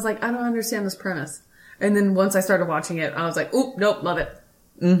it because I was like, I don't understand this premise. And then once I started watching it, I was like, oop, nope, love it.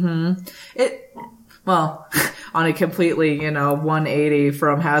 Mm-hmm. Well, on a completely, you know, 180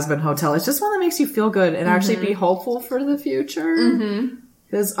 from Has Been Hotel, it's just one that makes you feel good and mm-hmm. actually be hopeful for the future. Mm-hmm.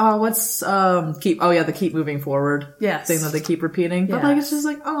 Because, the keep moving forward thing that they keep repeating. But like, it's just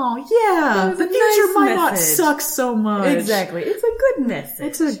like, oh yeah, the future might not suck so much. Exactly. It's a good message.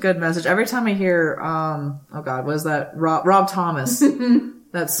 It's a good message. Every time I hear, what is that? Rob Thomas.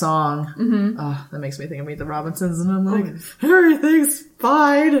 That song. Mm-hmm. Oh, that makes me think of Meet the Robinsons, and I'm like, everything's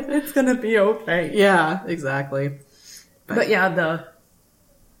fine. It's gonna be okay. Yeah, exactly. But yeah,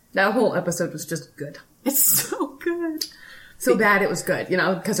 that whole episode was just good. It's so good. So bad it was good, you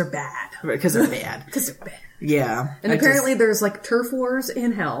know, because they're bad. Because they're bad. Because they're bad. Yeah. And apparently there's like turf wars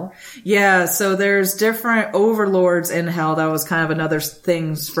in hell. Yeah, so there's different overlords in hell. That was kind of another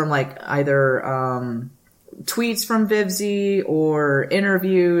things from like either, tweets from Vivzy or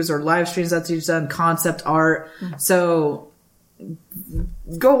interviews or live streams that he's done, concept art. Mm-hmm. So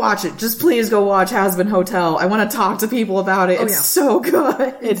go watch it. Just please go watch Has Been Hotel. I want to talk to people about it. It's so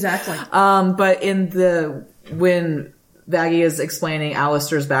good. Exactly. But when Vaggie is explaining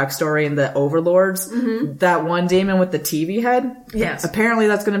Alistair's backstory and the overlords, mm-hmm. that one demon with the TV head. Yes. Apparently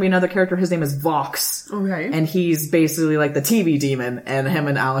that's going to be another character. His name is Vox. Okay. And he's basically like the TV demon, and him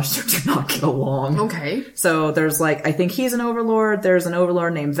and Alistair do not get along. Okay. So there's like, I think he's an overlord. There's an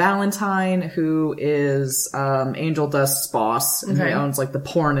overlord named Valentine who is, Angel Dust's boss. And he owns like the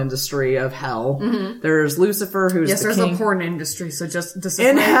porn industry of hell. Mm-hmm. There's Lucifer who's the king. Yes, there's a porn industry. So just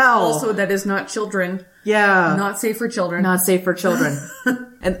in hell. Also, that is not children. Yeah. Not safe for children. Not safe for children.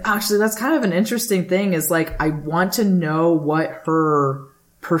 And actually, that's kind of an interesting thing is like, I want to know what her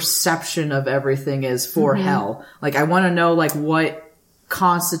perception of everything is for mm-hmm. hell. Like, I want to know like what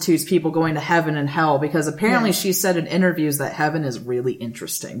constitutes people going to heaven and hell, because apparently she said in interviews that heaven is really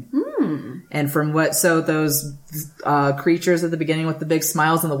interesting. Mm. And from those creatures at the beginning with the big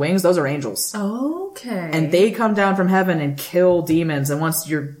smiles and the wings, those are angels. Okay. And they come down from heaven and kill demons, and once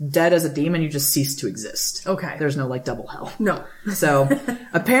you're dead as a demon, you just cease to exist. Okay. There's no like double hell. No. So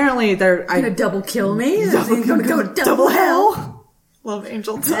apparently they're gonna double kill me? Gonna go double hell. Love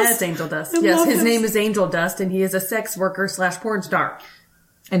Angel Dust. That's Angel Dust. Yes, his name is Angel Dust, and he is a sex worker / porn star.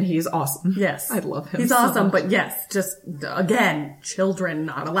 And he's awesome. Yes. I love him. He's awesome, but yes, just, again, children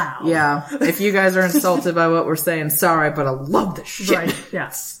not allowed. Yeah. If you guys are insulted by what we're saying, sorry, but I love this shit. Right, yeah.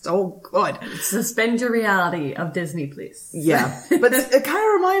 It's so good. Suspend your reality of Disney, please. Yeah. But it kind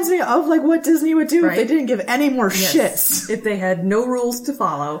of reminds me of like what Disney would do if they didn't give any more shits. If they had no rules to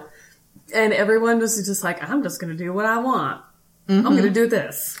follow, and everyone was just like, I'm just gonna do what I want. I'm gonna do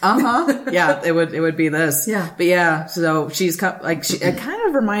this. Yeah, it would be this. Yeah. But yeah, so she's like, it kind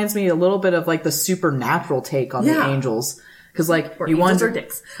of reminds me a little bit of like the supernatural take on the angels. Cause like, or you angels wonder, are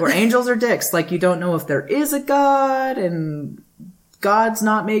dicks. or angels are dicks. Like you don't know if there is a God and God's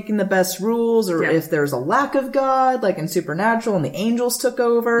not making the best rules, or if there's a lack of God, like in Supernatural and the angels took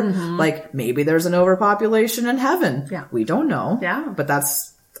over. Like maybe there's an overpopulation in heaven. Yeah. We don't know. Yeah. But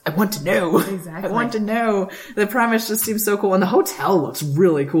I want to know. Exactly. I want to know. The premise just seems so cool. And the hotel looks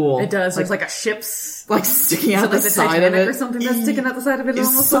really cool. It does. There's like a ship's like sticking out the side of it. Or something that's sticking out the side of it.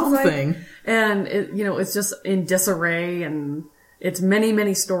 Almost something. Like. And it, it's just in disarray, and it's many,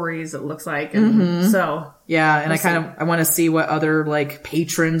 many stories, it looks like. And so. Yeah. And I want to see what other like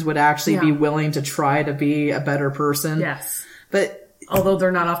patrons would actually be willing to try to be a better person. Yes. But. Although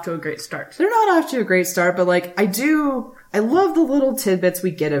they're not off to a great start. They're not off to a great start, but like I love the little tidbits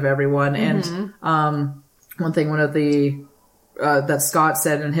we get of everyone. And, one thing, one of the, that Scott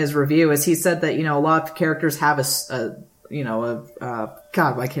said in his review is he said that, a lot of characters have God,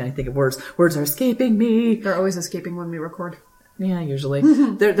 why can't I think of words? Words are escaping me. They're always escaping when we record. Yeah, usually.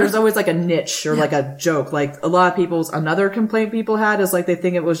 There's always like a niche or like a joke. Like a lot of another complaint people had is like they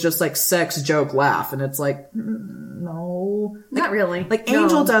think it was just like sex, joke, laugh. And it's like, no. Not really. Like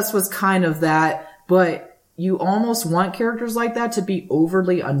Angel Dust was kind of that, but you almost want characters like that to be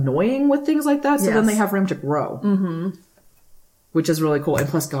overly annoying with things like that, so then they have room to grow. Which is really cool. And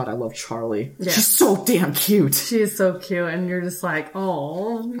plus, God, I love Charlie. Yeah. She's so damn cute. She is so cute, and you're just like,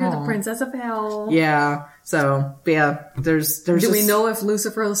 oh, you're the princess of hell. Yeah. So, but yeah, there's. Do we know if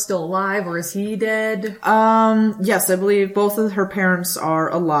Lucifer is still alive, or is he dead? Yes, I believe both of her parents are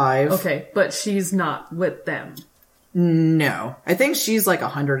alive. Okay, but she's not with them. No. I think she's like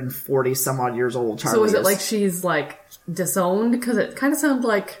 140 some odd years old, Charlie. So is it like she's like disowned? Because it kind of sounds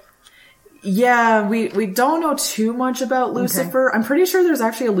like... Yeah, we don't know too much about Lucifer. Okay. I'm pretty sure there's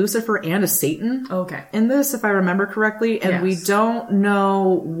actually a Lucifer and a Satan in this, if I remember correctly. And we don't know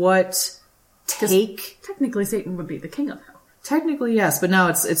what take... Technically, Satan would be the king of hell. Technically, yes, but no,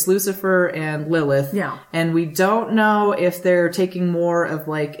 it's Lucifer and Lilith. Yeah. And we don't know if they're taking more of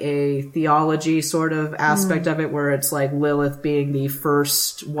like a theology sort of aspect of it, where it's like Lilith being the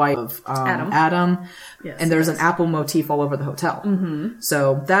first wife of Adam. Yes, and there's an apple motif all over the hotel.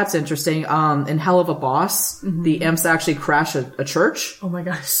 So that's interesting. In Hell of a Boss, the imps actually crash a church. Oh my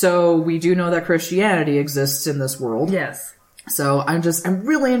gosh. So we do know that Christianity exists in this world. Yes. So I'm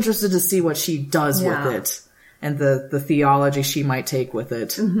really interested to see what she does with it. And the theology she might take with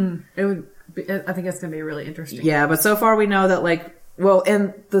it. It would be, I think it's going to be really interesting. Yeah, but so far we know that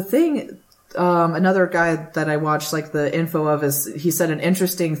and the thing, another guy that I watched the info of is, he said an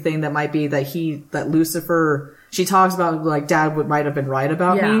interesting thing that might be that Lucifer, she talks about Dad might have been right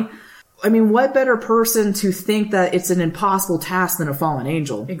about me. I mean, what better person to think that it's an impossible task than a fallen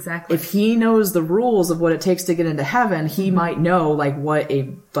angel? Exactly. If he knows the rules of what it takes to get into heaven, he might know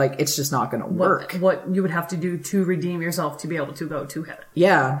it's just not going to work. What you would have to do to redeem yourself to be able to go to heaven.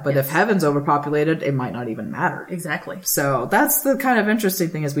 Yeah, but if heaven's overpopulated, it might not even matter. Exactly. So that's the kind of interesting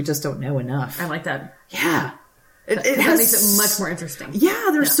thing, is we just don't know enough. I like that. Yeah. That makes it much more interesting. Yeah,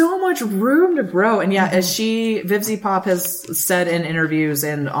 there's so much room to grow. And as Vivzie Pop has said in interviews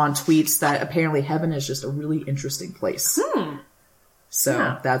and on tweets, that apparently heaven is just a really interesting place.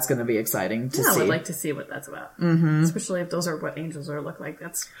 So that's going to be exciting to see. I would like to see what that's about. Especially if those are what angels are like.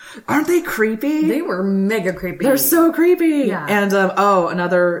 Aren't they creepy? They were mega creepy. They're so creepy. Yeah. And,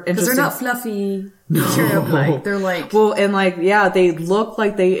 another interesting... Because they're not fluffy. No. They're like... Well, and they look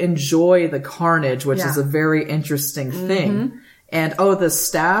like they enjoy the carnage, which is a very interesting thing. And, the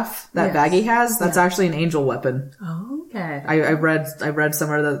staff that Baggy has, that's actually an angel weapon. Oh, okay. I read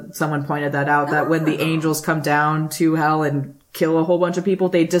somewhere that someone pointed that out, that when the angels come down to hell and kill a whole bunch of people,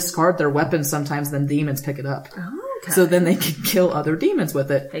 they discard their weapons sometimes, then demons pick it up. Oh, okay. So then they can kill other demons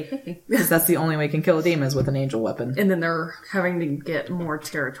with it. Hey. Because that's the only way you can kill a demon, is with an angel weapon. And then they're having to get more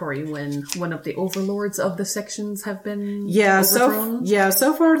territory when one of the overlords of the sections have been overthrown.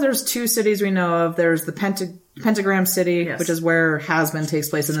 So far there's 2 cities we know of. There's the Pentagram City, which is where Hasbin takes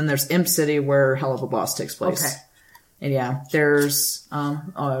place, and then there's Imp City, where Hell of a Boss takes place. Okay. And yeah, there's, I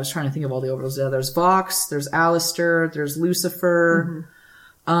was trying to think of all the overlords. Yeah, there's Vox, there's Alistair, there's Lucifer.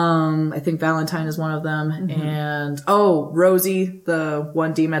 I think Valentine is one of them. And, Rosie, the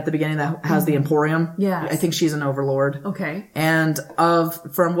one demon at the beginning that has the Emporium. Yeah. I think she's an overlord. Okay. And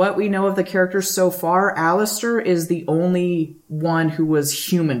from what we know of the characters so far, Alistair is the only one who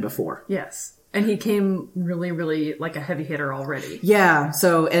was human before. Yes. And he came really, really like a heavy hitter already. Yeah.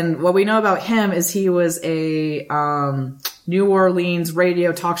 So, and what we know about him is he was a, New Orleans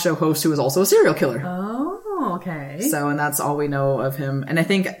radio talk show host who was also a serial killer. Oh, okay. So, and that's all we know of him. And I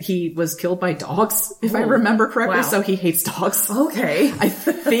think he was killed by dogs, if I remember correctly. Wow. So he hates dogs. Okay. I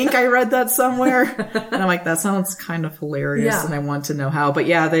think I read that somewhere. And I'm like, that sounds kind of hilarious. And I want to know how. But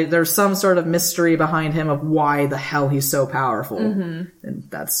yeah, there's some sort of mystery behind him of why the hell he's so powerful. And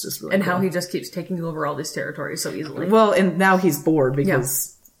that's just really cool. How he just keeps taking over all these territories so easily. Well, and now he's bored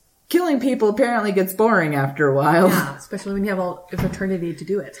because killing people apparently gets boring after a while. Yeah, especially when you have all of eternity to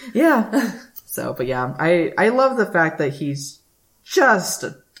do it. Yeah. So, but yeah, I love the fact that he's just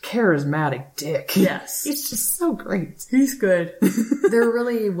a charismatic dick. Yes. He's just so great. He's good. They're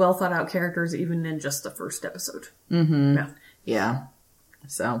really well thought out characters even in just the first episode. Yeah.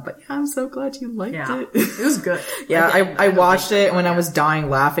 So, but yeah, I'm so glad you liked it. It was good. I watched it when I was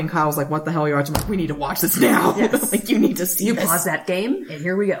dying laughing. Kyle was like, what the hell are you watching? I'm like, we need to watch this now. Yes. Like, you need to see this. You pause that game, and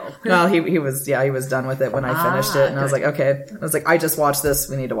here we go. Well, he was done with it when I finished it. And I was like, okay. I was like, I just watched this.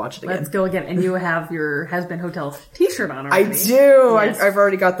 We need to watch it again. Let's go again. And you have your Has Been Hotel t-shirt on already. I do. Yes. I've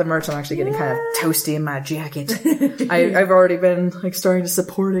already got the merch. I'm actually getting kind of toasty in my jacket. I've already been like starting to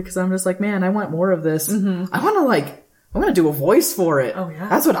support it because I'm just like, man, I want more of this. I want to do a voice for it. Oh yeah.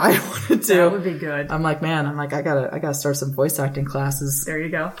 That's what I want to do. That would be good. I'm like, man, I gotta start some voice acting classes. There you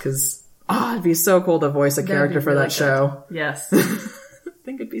go. Cause, it'd be so cool to voice a character for that show. Yes. I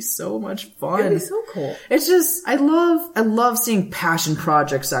think it'd be so much fun. It'd be so cool. It's just, I love seeing passion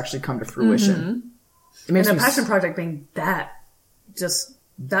projects actually come to fruition. It makes a passion project being that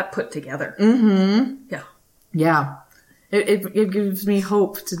put together. Yeah. Yeah. It gives me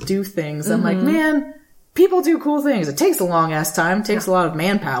hope to do things. I'm like, man, people do cool things. It takes a long ass time. It takes a lot of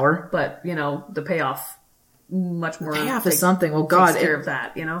manpower. But, the payoff much more. Payoff is something. Well, God. Takes care of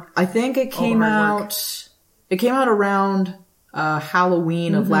that, I think it came out around,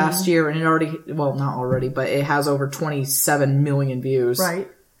 Halloween of last year, and not already, but it has over 27 million views. Right.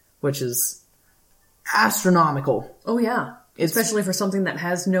 Which is astronomical. Oh yeah. Especially for something that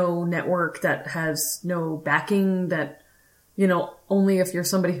has no network, that has no backing, that, only if you're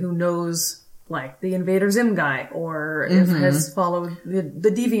somebody who knows, like the Invader Zim guy, or if has followed the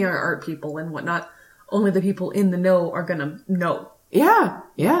DeviantArt people and whatnot, only the people in the know are gonna know. Yeah,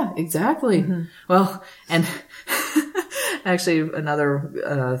 exactly. Well, and actually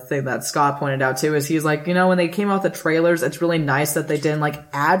another thing that Scott pointed out too is he's like, when they came out with the trailers, it's really nice that they didn't like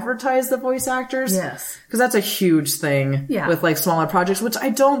advertise the voice actors. Yes. Because that's a huge thing with like smaller projects, which I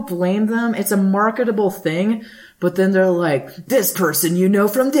don't blame them. It's a marketable thing. But then they're like, this person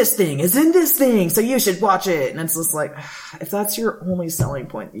from this thing is in this thing, so you should watch it. And it's just like, if that's your only selling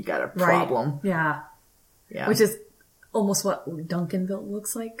point, you got a problem. Right. Yeah. Which is almost what Duncanville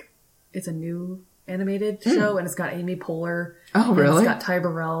looks like. It's a new animated show, and it's got Amy Poehler. Oh, really? It's got Ty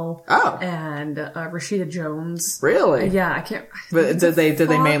Burrell. Oh. And Rashida Jones. Really? Yeah, I can't. But did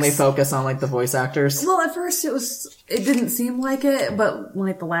they mainly focus on like the voice actors? Well, at first it didn't seem like it, but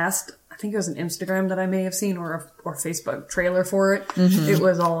like the last, I think it was an Instagram that I may have seen or Facebook trailer for it. It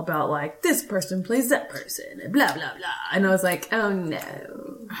was all about like, this person plays that person and blah, blah, blah. And I was like, oh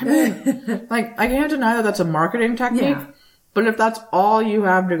no. I mean, like, I can't deny that that's a marketing technique, but if that's all you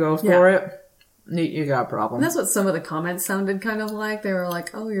have to go for it, you got a problem. And that's what some of the comments sounded kind of like. They were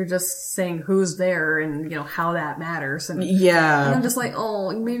like, oh, you're just saying who's there and, how that matters. And, and I'm just like,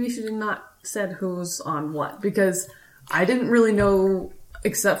 oh, maybe you should have not said who's on what. Because I didn't really know,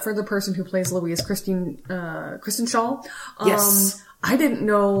 except for the person who plays Louise, Kristen Shaw. Yes. I didn't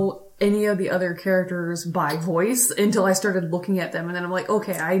know any of the other characters by voice until I started looking at them. And then I'm like,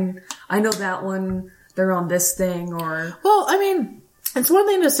 okay, I know that one. They're on this thing or... Well, I mean... It's one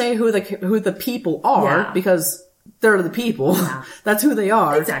thing to say who the people are, because they're the people. Yeah. That's who they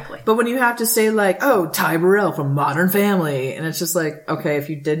are. Exactly. But when you have to say like, oh, Ty Burrell from Modern Family, and it's just like, okay, if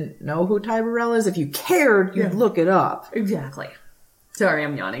you didn't know who Ty Burrell is, if you cared, you'd look it up. Exactly. Sorry,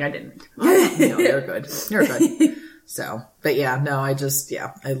 I'm yawning. I didn't. No, you're good. You're good. So, but yeah, no, I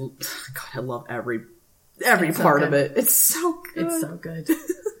love every part of it. It's so good. It's so good.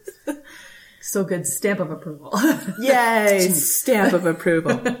 So good. Stamp of approval. Yay! Stamp of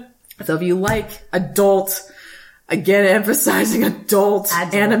approval. So if you like adult, Again, emphasizing adult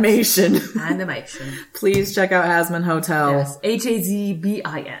animation. Animation. Please check out Hazbin Hotel. Yes.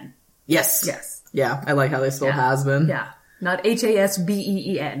 Hazbin. Yes. Yes. Yeah, I like how they spell Hazbin. Yeah. Not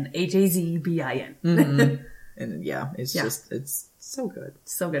Hasbeen. Hazbin. Mm-hmm. And it's just, it's so good.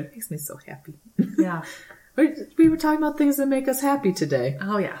 So good. It makes me so happy. Yeah. We were talking about things that make us happy today.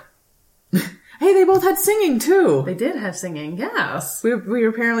 Oh, yeah. Hey, they both had singing too. They did have singing, yes. We were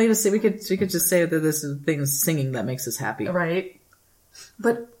apparently just we could just say that this is things singing that makes us happy. Right.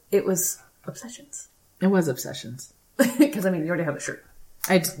 But it was obsessions. It was obsessions. Because, I mean, you already have a shirt.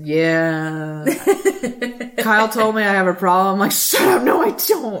 Yeah. Kyle told me I have a problem. I'm like, shut up, no I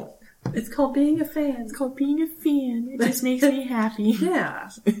don't. It's called being a fan. It's called being a fan. It just makes me happy.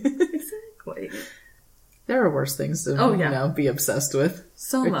 Yeah. Exactly. There are worse things to be obsessed with.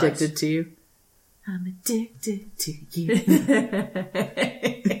 So much. Addicted to you. I'm addicted to you.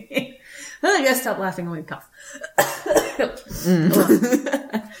 I gotta stop laughing when we cough.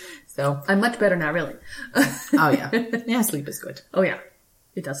 So I'm much better now, really. Oh yeah. Yeah, sleep is good. Oh yeah.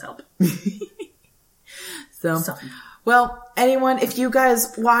 It does help. So well, anyone, if you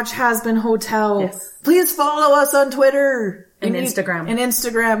guys watch Hazbin Hotel, please follow us on Twitter. And Instagram. And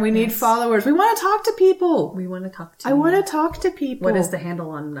Instagram. We need followers. We want to talk to people. We want to talk to I want to talk to people. What is the handle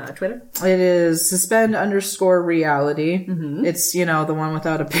on Twitter? It is suspend_reality. Mm-hmm. It's, the one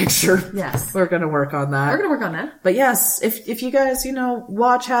without a picture. Yes. We're going to work on that. We're going to work on that. But yes, if you guys,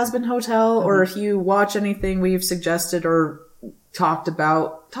 watch Hazbin Hotel, or if you watch anything we've suggested or talked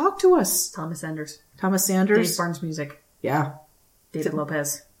about, talk to us. Thomas Sanders. Dave Barnes Music. Yeah. David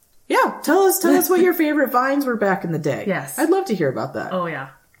Lopez. Yeah, tell us what your favorite vines were back in the day. Yes. I'd love to hear about that. Oh, yeah.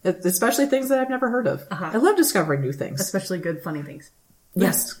 Especially things that I've never heard of. I love discovering new things. Especially good, funny things.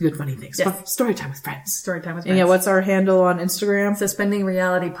 Yes, good, funny things. Yes. Story time with friends. Story time with friends. And what's our handle on Instagram? Suspending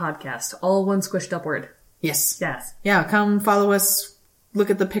Reality Podcast. All one squished upward. Yes. Yes. Yeah, come follow us. Look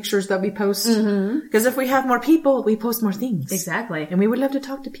at the pictures that we post. Because if we have more people, we post more things. Exactly. And we would love to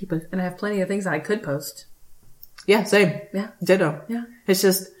talk to people. And I have plenty of things that I could post. Yeah, same. Yeah. Ditto. Yeah. It's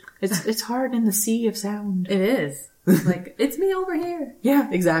just... It's hard in the sea of sound. It is. Like, it's me over here. Yeah,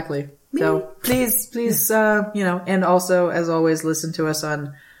 exactly. Me. So please, and also, as always, listen to us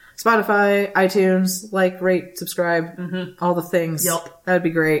on Spotify, iTunes, rate, subscribe, all the things. Yup. That'd be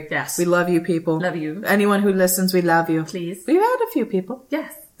great. Yes. We love you people. Love you. Anyone who listens, we love you. Please. We've had a few people.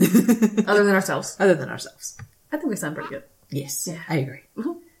 Yes. Other than ourselves. Other than ourselves. I think we sound pretty good. Yes. Yeah. I agree.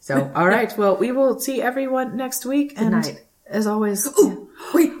 So, alright, well, we will see everyone next week. Good night. As always. Ooh,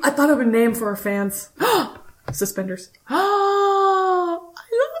 wait, I thought of a name for our fans. Suspenders. Oh, I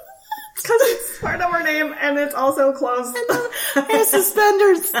love that. Because it's part of our name and it's also close. Hey,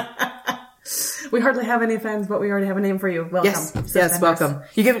 Suspenders. We hardly have any fans, but we already have a name for you. Welcome. Yes, welcome.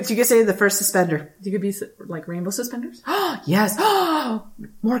 You could say the first suspender. You could be like Rainbow Suspenders. Yes.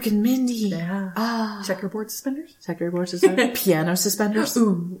 Mork and Mindy. Yeah. Checkerboard suspenders. Checkerboard suspenders. Piano suspenders.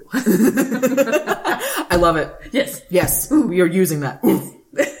 Ooh. I love it. Yes. Yes. Ooh. We are using that. Ooh.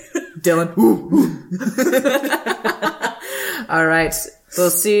 Dylan. Ooh. All right.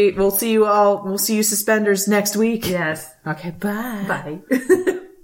 We'll see you all. We'll see you suspenders next week. Yes. Okay. Bye. Bye.